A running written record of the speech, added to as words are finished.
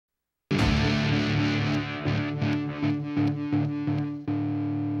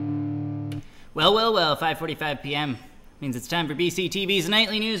Well, 5:45 p.m. means it's time for BCTV's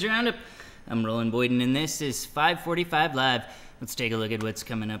Nightly News Roundup. I'm Roland Boyden, and this is 5:45 Live. Let's take a look at what's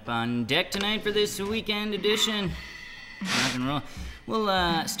coming up on deck tonight for this weekend edition. Rock and roll. We'll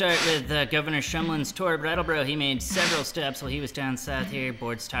start with Governor Shumlin's tour of Brattleboro. He made several steps while he was down south here.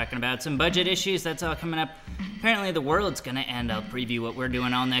 Board's talking about some budget issues. That's all coming up. Apparently the world's going to end. I'll preview what we're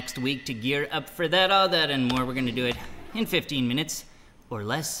doing all next week to gear up for that, all that, and more. We're going to do it in 15 minutes or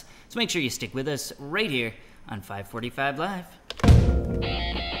less. So make sure you stick with us right here on 5:45 Live.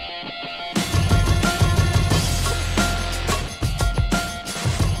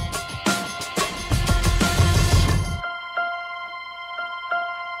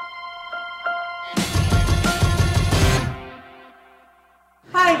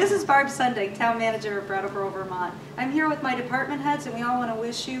 Hi, this is Barb Sunday, Town Manager of Brattleboro, Vermont. I'm here with my department heads and we all want to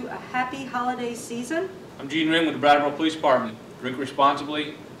wish you a happy holiday season. I'm Gene Ring with the Brattleboro Police Department. Drink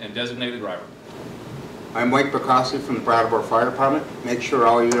responsibly and designate a driver. I'm Mike Bacossi from the Brattleboro Fire Department. Make sure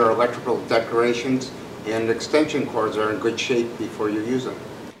all your electrical decorations and extension cords are in good shape before you use them.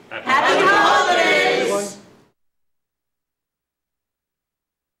 Happy holidays!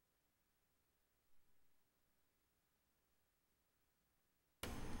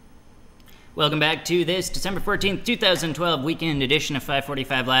 Welcome back to this December 14th, 2012 weekend edition of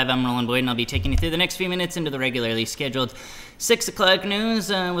 5:45 Live. I'm Roland Boyd, and I'll be taking you through the next few minutes into the regularly scheduled 6 o'clock news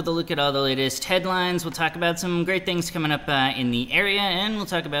with a look at all the latest headlines. We'll talk about some great things coming up in the area, and we'll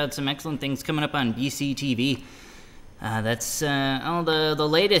talk about some excellent things coming up on BCTV. That's all the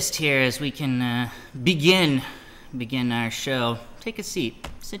latest here as we can begin our show. Take a seat.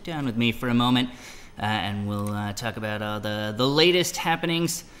 Sit down with me for a moment, and we'll talk about all the latest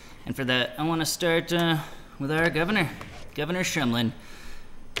happenings. And for that, I want to start with our governor, Governor Shumlin.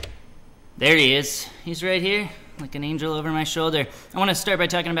 There he is. He's right here, like an angel over my shoulder. I want to start by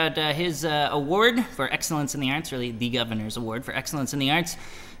talking about his award for excellence in the arts, really the governor's award for excellence in the arts,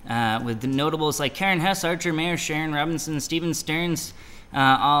 with notables like Karen Hess, Archer Mayor, Sharon Robinson, Stephen Stearns,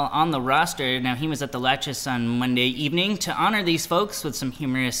 all on the roster. Now, he was at the Latches on Monday evening to honor these folks with some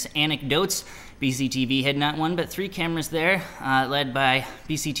humorous anecdotes. BCTV had not one but 3 cameras there, led by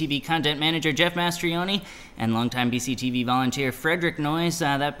BCTV content manager Jeff Mastrioni and longtime BCTV volunteer Frederick Noyes.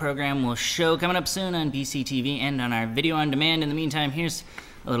 That program will show coming up soon on BCTV and on our video on demand. In the meantime, here's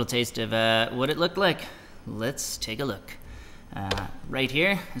a little taste of what it looked like. Let's take a look. Right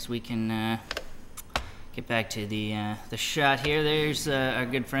here, as we can get back to the shot here. There's our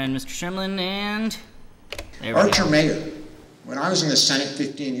good friend Mr. Shumlin, and there we Archer go. Mayor. When I was in the Senate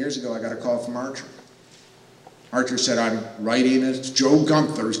 15 years ago, I got a call from Archer. Archer said, I'm writing it. Joe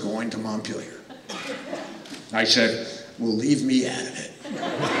Gunther's going to Montpelier. I said, well, leave me out of it.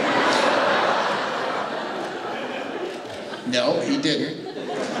 No, he didn't.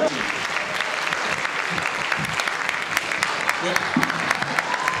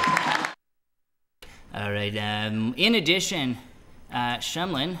 All right, in addition,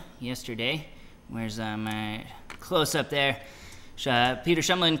 Shumlin, yesterday, where's my close-up there? Peter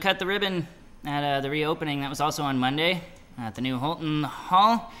Shumlin cut the ribbon at the reopening. That was also on Monday at the new Holton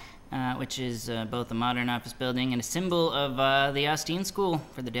Hall, which is both a modern office building and a symbol of the Austin School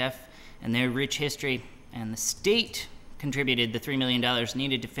for the Deaf and their rich history. And the state contributed the $3 million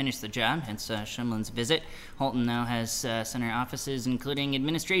needed to finish the job, hence Shumlin's visit. Holton now has center offices including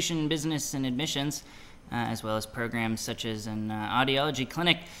administration, business, and admissions, as well as programs such as an audiology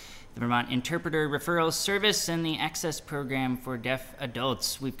clinic, the Vermont Interpreter Referral Service, and the Access Program for Deaf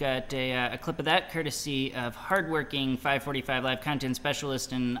Adults. We've got a clip of that courtesy of hardworking 5:45 Live content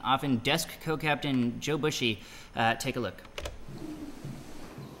specialist and often desk co-captain Joe Bushy. Take a look.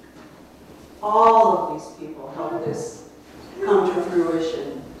 All of these people help this come to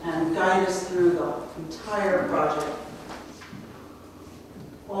fruition and guide us through the entire project.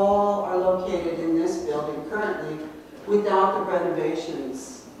 All are located in this building currently. Without the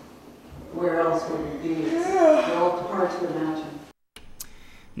renovations, where else would it be? It's all hard to imagine.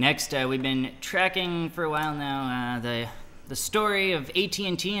 Next, we've been tracking for a while now the story of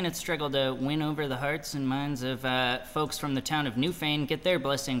AT&T and its struggle to win over the hearts and minds of folks from the town of Newfane, get their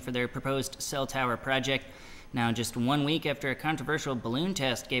blessing for their proposed cell tower project. Now, just 1 week after a controversial balloon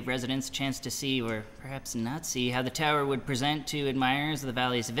test gave residents a chance to see, or perhaps not see, how the tower would present to admirers of the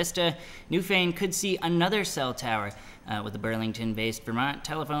valley's vista, Newfane could see another cell tower, with the Burlington-based Vermont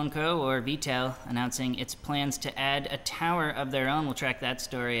Telephone Co., or VTEL, announcing its plans to add a tower of their own. We'll track that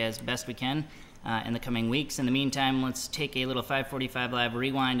story as best we can in the coming weeks. In the meantime, let's take a little 5:45 Live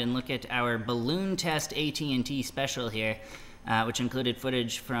rewind and look at our balloon test AT&T special here. which included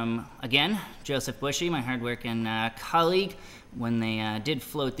footage from, again, Joseph Bushy, my hardworking colleague, when they did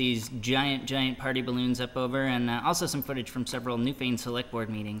float these giant party balloons up over, and also some footage from several Newfane Select Board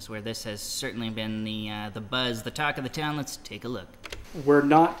meetings where this has certainly been the buzz, the talk of the town. Let's take a look. We're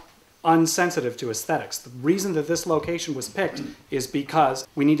not unsensitive to aesthetics. The reason that this location was picked is because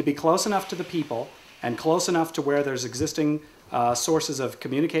we need to be close enough to the people and close enough to where there's existing sources of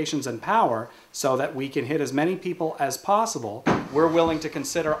communications and power so that we can hit as many people as possible. We're willing to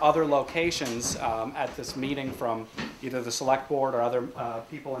consider other locations at this meeting from either the select board or other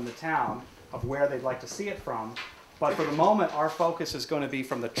people in the town of where they'd like to see it from. But for the moment, our focus is going to be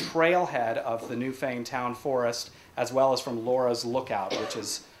from the trailhead of the Newfane Town Forest, as well as from Laura's Lookout, which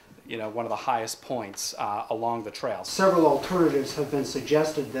is one of the highest points along the trail. Several alternatives have been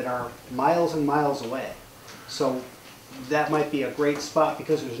suggested that are miles and miles away. So that might be a great spot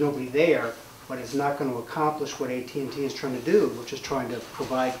because there's nobody there, but it's not going to accomplish what AT&T is trying to do, which is trying to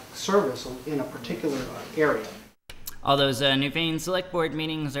provide service in a particular area. All those Newfane Select Board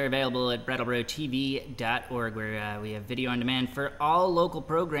meetings are available at brattleboro.tv.org, where we have video on demand for all local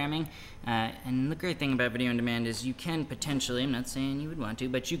programming. And the great thing about video on demand is you can potentially, I'm not saying you would want to,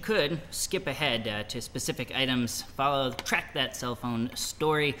 but you could skip ahead to specific items, track that cell phone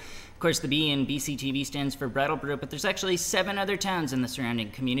story. Of course, the B in BCTV stands for Brattleboro, but there's actually 7 other towns in the surrounding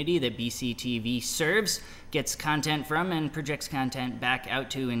community that BCTV serves, gets content from, and projects content back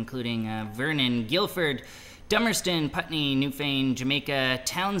out to, including Vernon, Guilford, Dummerston, Putney, Newfane, Jamaica,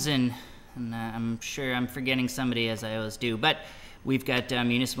 Townsend, and I'm sure I'm forgetting somebody, as I always do, but we've got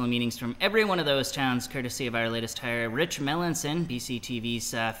municipal meetings from every one of those towns, courtesy of our latest hire, Rich Melanson,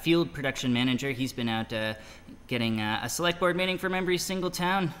 BCTV's field production manager. He's been out getting a select board meeting from every single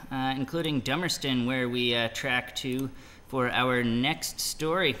town, including Dummerston, where we track to for our next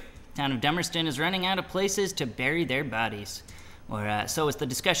story. Town of Dummerston is running out of places to bury their bodies. Or so was the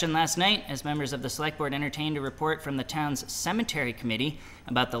discussion last night, as members of the select board entertained a report from the town's cemetery committee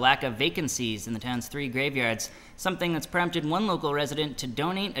about the lack of vacancies in the town's 3 graveyards, something that's prompted one local resident to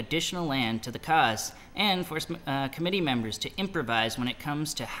donate additional land to the cause and force committee members to improvise when it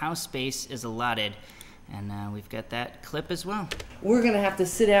comes to how space is allotted. And we've got that clip as well. We're going to have to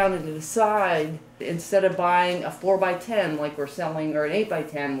sit down and decide, instead of buying a 4x10 like we're selling, or an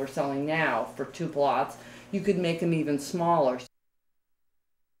 8x10 we're selling now for 2 plots, you could make them even smaller.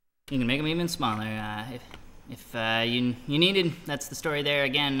 You can make them even smaller if you needed. That's the story there.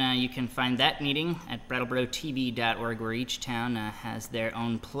 Again, you can find that meeting at brattleboro.tv.org, where each town has their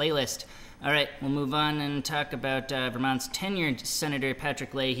own playlist. All right, we'll move on and talk about Vermont's tenured Senator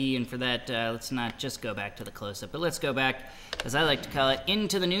Patrick Leahy, and for that, let's not just go back to the close-up, but let's go back, as I like to call it,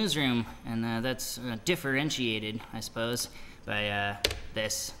 into the newsroom, and that's differentiated, I suppose, by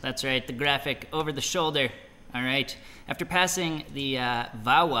this. That's right, the graphic over the shoulder. All right, after passing the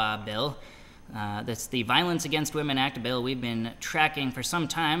VAWA bill, that's the Violence Against Women Act bill we've been tracking for some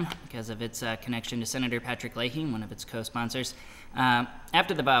time because of its connection to Senator Patrick Leahy, one of its co-sponsors.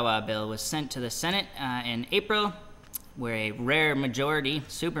 After the VAWA bill was sent to the Senate in April, where a rare majority,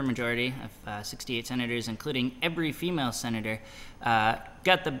 supermajority of 68 senators, including every female senator,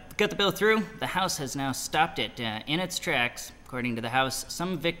 got the bill through, the House has now stopped it in its tracks. According to the House,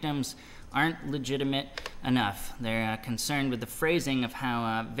 some victims aren't legitimate enough. They're concerned with the phrasing of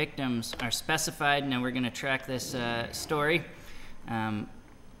how victims are specified. Now we're going to track this story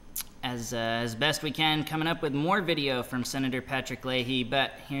as best we can, coming up with more video from Senator Patrick Leahy,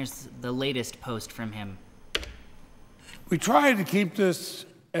 but here's the latest post from him. We tried to keep this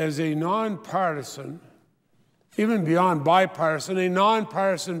as a nonpartisan, even beyond bipartisan, a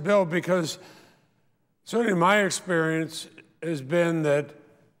nonpartisan bill, because certainly my experience has been that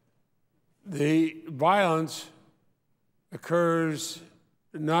the violence occurs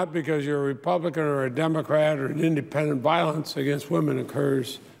not because you're a Republican or a Democrat or an independent. Violence against women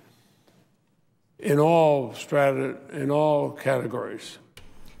occurs in all strata, in all categories.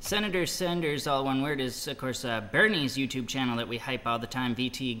 Senator Sanders, all one word, is, of course, Bernie's YouTube channel that we hype all the time,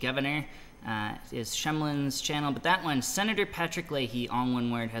 VT Governor, is Shumlin's channel, but that one, Senator Patrick Leahy, all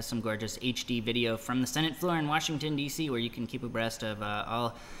one word, has some gorgeous HD video from the Senate floor in Washington, D.C., where you can keep abreast of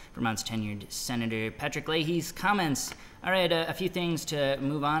all Vermont's tenured Senator Patrick Leahy's comments. All right, a few things to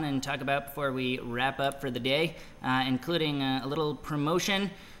move on and talk about before we wrap up for the day, including a little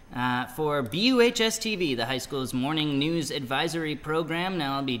promotion for BUHS TV, the high school's morning news advisory program.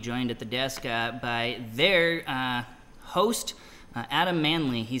 Now I'll be joined at the desk by their host, Adam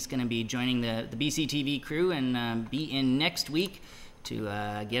Manley. He's going to be joining the BCTV crew and be in next week to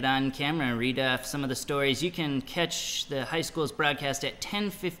get on camera and read off some of the stories. You can catch the high school's broadcast at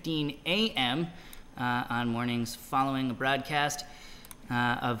 10:15 a.m. on mornings following a broadcast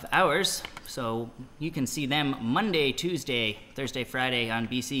of ours. So you can see them Monday, Tuesday, Thursday, Friday on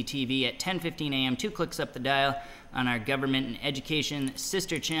BC TV at 10:15 a.m. 2 clicks up the dial on our government and education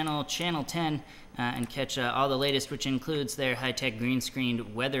sister channel, Channel 10, and catch all the latest, which includes their high-tech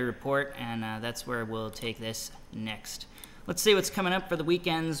green-screened weather report, and that's where we'll take this next. Let's see what's coming up for the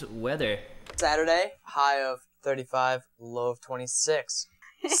weekend's weather. Saturday, high of 35, low of 26.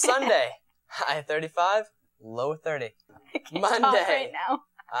 Sunday, high of 35, low of 30. Monday, right now.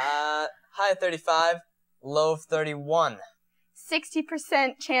 High of 35, low of 31.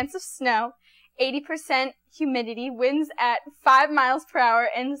 60% chance of snow, 80% humidity, winds at 5 miles per hour,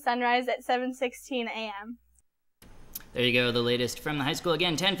 and sunrise at 7:16 a.m. There you go, the latest from the high school.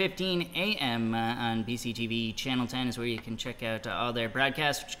 Again, 10:15 a.m. On BCTV Channel 10 is where you can check out all their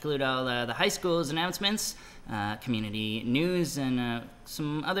broadcasts, which include all the high school's announcements, community news, and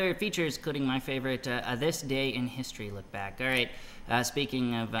some other features, including my favorite, This Day in History Look Back. All right,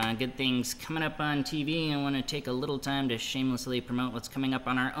 speaking of good things coming up on TV, I want to take a little time to shamelessly promote what's coming up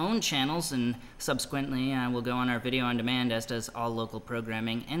on our own channels, and subsequently we'll go on our video on demand, as does all local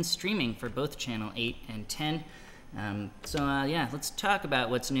programming and streaming for both Channel 8 and 10. Yeah, let's talk about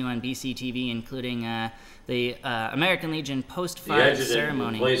what's new on BCTV, including the American Legion post-fire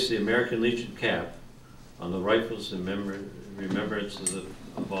ceremony. Will place the American Legion cap on the rifles in remembrances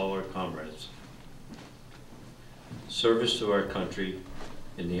of all our comrades. Service to our country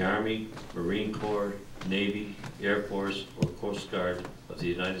in the Army, Marine Corps, Navy, Air Force, or Coast Guard of the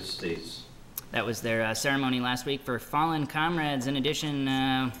United States. That was their ceremony last week for fallen comrades. In addition,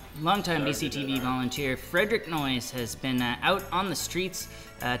 longtime BCTV volunteer Frederick Noyes has been out on the streets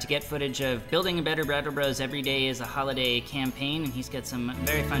to get footage of Building a Better Brattleboro's Every Day is a Holiday campaign, and he's got some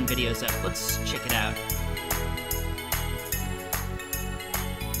very fun videos up. Let's check it out.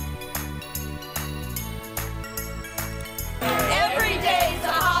 Every day's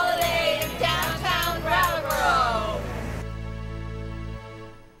a holiday in downtown Brattleboro.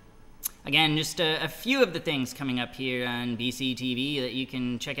 Again, just a few of the things coming up here on BCTV that you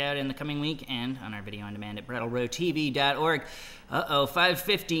can check out in the coming week and on our video on demand at BrattleBroTV.org.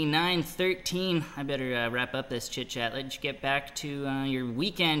 5:50, 9:13. I better wrap up this chit-chat. Let you get back to your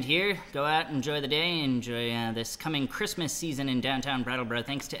weekend here. Go out, enjoy the day, enjoy this coming Christmas season in downtown Brattleboro.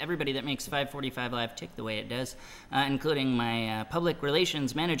 Thanks to everybody that makes 545 Live tick the way it does, including my public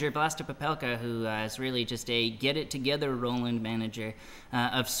relations manager, Vlasta Popelka, who is really just a get-it-together Roland manager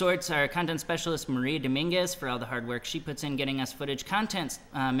of sorts. Our content specialist, Maria Dominguez, for all the hard work she puts in getting us footage. Content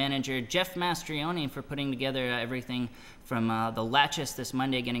manager, Jeff Mastrioni, for putting together everything from the Latches this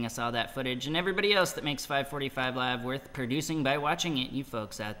Monday, getting us all that footage, and everybody else that makes 545 Live worth producing by watching it, you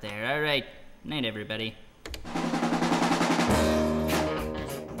folks out there. All right, night, everybody.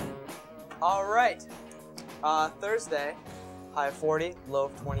 All right, Thursday, high of 40, low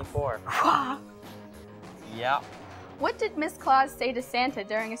of 24. Yeah. What did Miss Claus say to Santa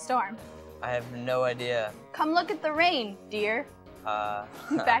during a storm? I have no idea. Come look at the rain, dear.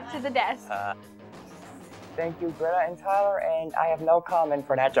 Back to the desk. Thank you, Greta and Tyler, and I have no comment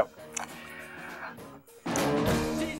for that joke.